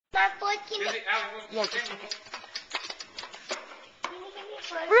Yeah, just a second.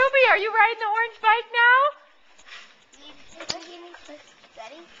 Ruby, are you riding the orange bike now?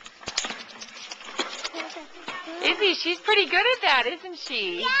 Izzy, she's pretty good at that, isn't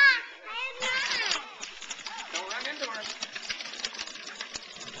she? Yeah, I'm not. Don't run into her.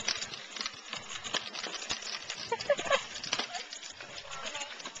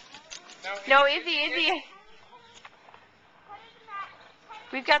 No, Izzy.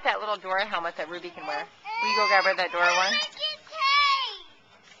 We've got that little Dora helmet that Ruby can wear. Will you go grab her that Dora one?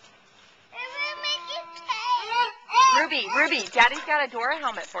 Ruby, Daddy's got a Dora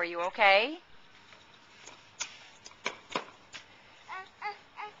helmet for you, okay?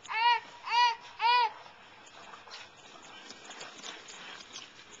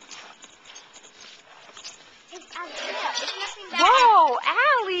 Whoa,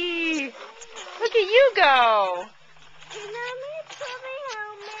 Allie! Look at you go!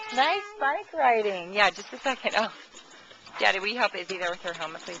 Nice bike riding. Yeah, just a second. Oh, Daddy, will you help Izzy there with her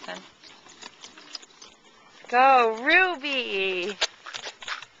helmet, please, son? Go, Ruby!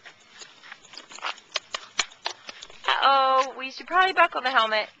 Uh-oh, we should probably buckle the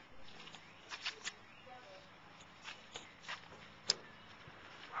helmet.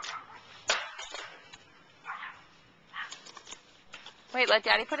 Wait, let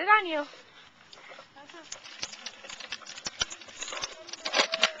Daddy put it on you.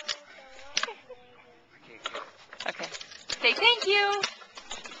 Okay. Say thank you.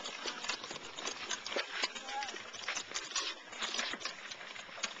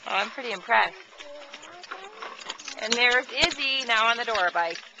 Oh, I'm pretty impressed. And there's Izzy now on the Dora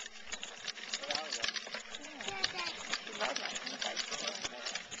bike.